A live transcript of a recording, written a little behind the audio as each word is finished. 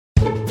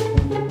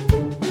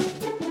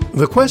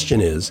The question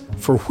is,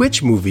 for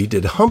which movie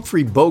did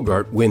Humphrey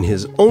Bogart win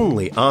his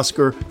only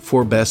Oscar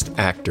for Best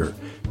Actor?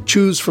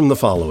 Choose from the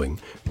following: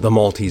 The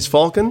Maltese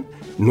Falcon,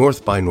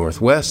 North by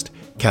Northwest,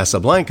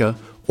 Casablanca,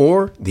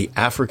 or The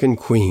African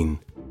Queen.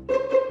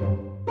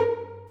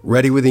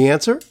 Ready with the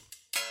answer?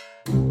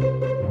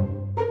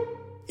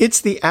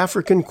 It's The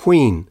African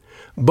Queen.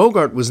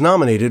 Bogart was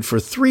nominated for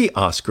 3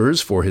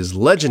 Oscars for his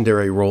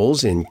legendary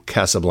roles in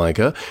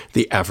Casablanca,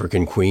 The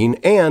African Queen,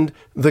 and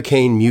The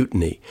Caine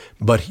Mutiny,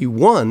 but he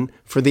won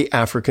for The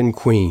African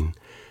Queen.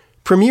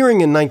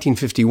 Premiering in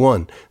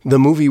 1951, the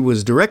movie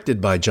was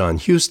directed by John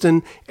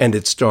Huston, and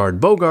it starred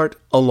Bogart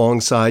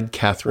alongside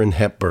Katharine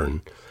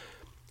Hepburn.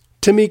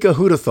 Tamika,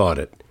 who'd have thought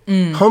it?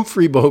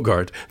 Humphrey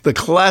Bogart, the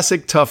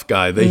classic tough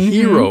guy, the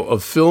hero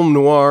of film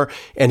noir,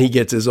 and he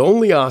gets his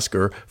only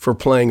Oscar for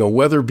playing a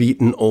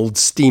weather-beaten old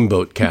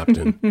steamboat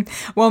captain.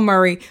 Well,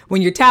 Murray,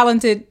 when you're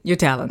talented, you're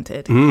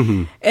talented.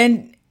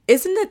 And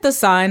isn't it the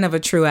sign of a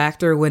true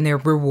actor when they're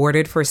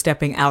rewarded for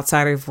stepping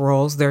outside of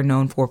roles they're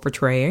known for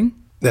portraying?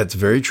 That's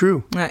very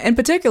true. In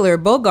particular,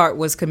 Bogart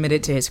was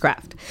committed to his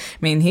craft. I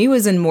mean, he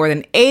was in more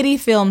than 80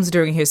 films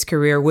during his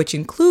career, which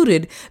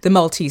included The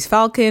Maltese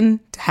Falcon,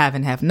 Have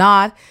and Have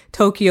Not,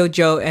 Tokyo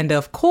Joe, and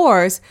of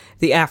course,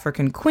 The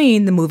African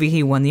Queen, the movie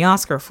he won the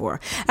Oscar for.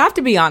 I have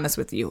to be honest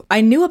with you.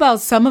 I knew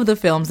about some of the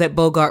films that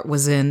Bogart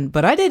was in,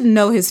 but I didn't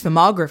know his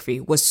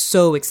filmography was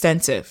so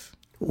extensive.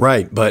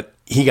 Right, but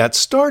he got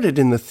started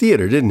in the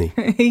theater, didn't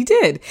he? He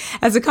did,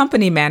 as a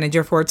company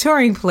manager for a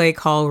touring play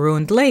called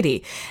Ruined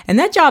Lady. And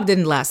that job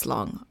didn't last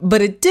long,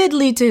 but it did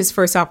lead to his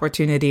first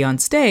opportunity on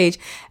stage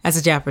as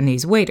a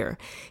Japanese waiter.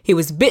 He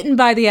was bitten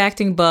by the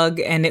acting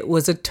bug, and it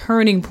was a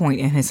turning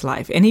point in his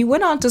life. And he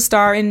went on to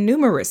star in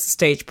numerous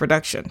stage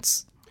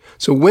productions.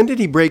 So when did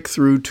he break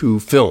through to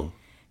film?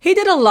 He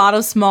did a lot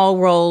of small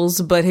roles,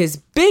 but his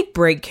big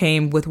break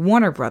came with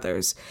Warner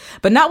Brothers,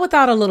 but not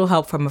without a little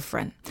help from a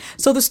friend.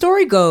 So the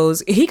story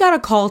goes, he got a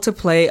call to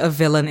play a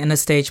villain in a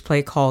stage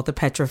play called The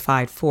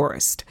Petrified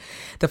Forest.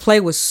 The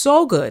play was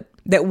so good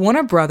that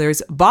Warner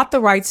Brothers bought the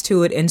rights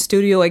to it, and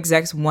studio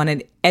execs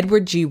wanted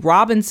Edward G.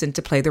 Robinson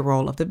to play the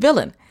role of the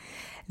villain.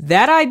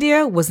 That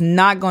idea was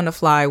not going to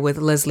fly with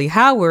Leslie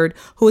Howard,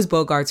 who was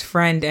Bogart's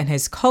friend and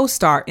his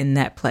co-star in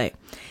that play.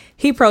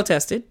 He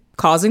protested,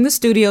 causing the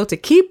studio to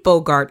keep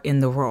Bogart in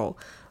the role.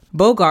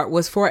 Bogart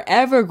was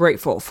forever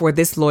grateful for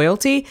this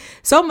loyalty,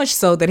 so much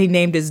so that he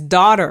named his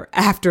daughter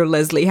after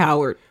Leslie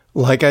Howard.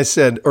 Like I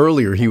said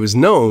earlier, he was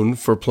known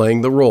for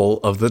playing the role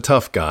of the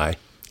tough guy.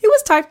 He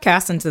was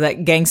typecast into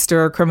that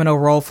gangster criminal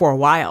role for a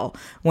while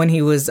when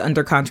he was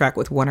under contract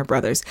with Warner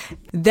Brothers.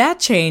 That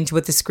changed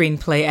with the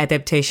screenplay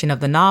adaptation of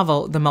the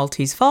novel, The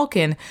Maltese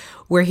Falcon,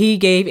 where he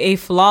gave a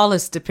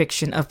flawless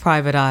depiction of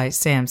Private Eye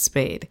Sam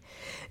Spade.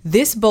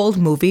 This bold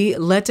movie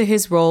led to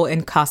his role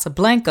in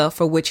Casablanca,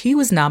 for which he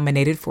was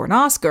nominated for an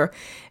Oscar.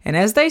 And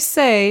as they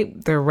say,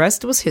 the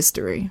rest was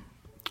history.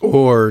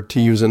 Or, to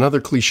use another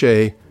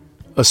cliche,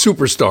 a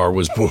superstar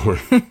was born.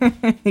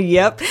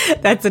 Yep,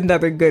 that's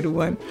another good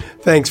one.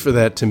 Thanks for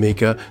that,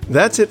 Tamika.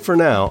 That's it for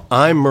now.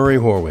 I'm Murray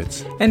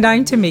Horwitz. And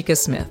I'm Tamika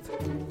Smith.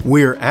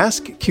 We're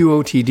Ask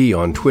QOTD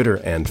on Twitter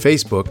and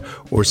Facebook,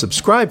 or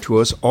subscribe to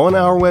us on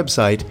our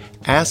website,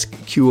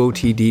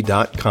 askqotd.com.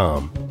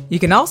 You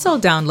can also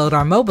download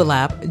our mobile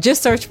app.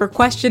 Just search for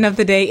Question of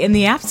the Day in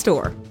the App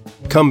Store.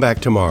 Come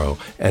back tomorrow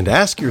and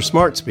ask your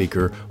smart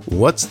speaker,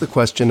 what's the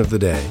question of the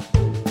day?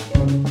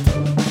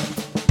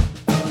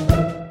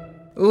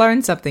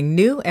 Learn something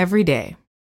new every day.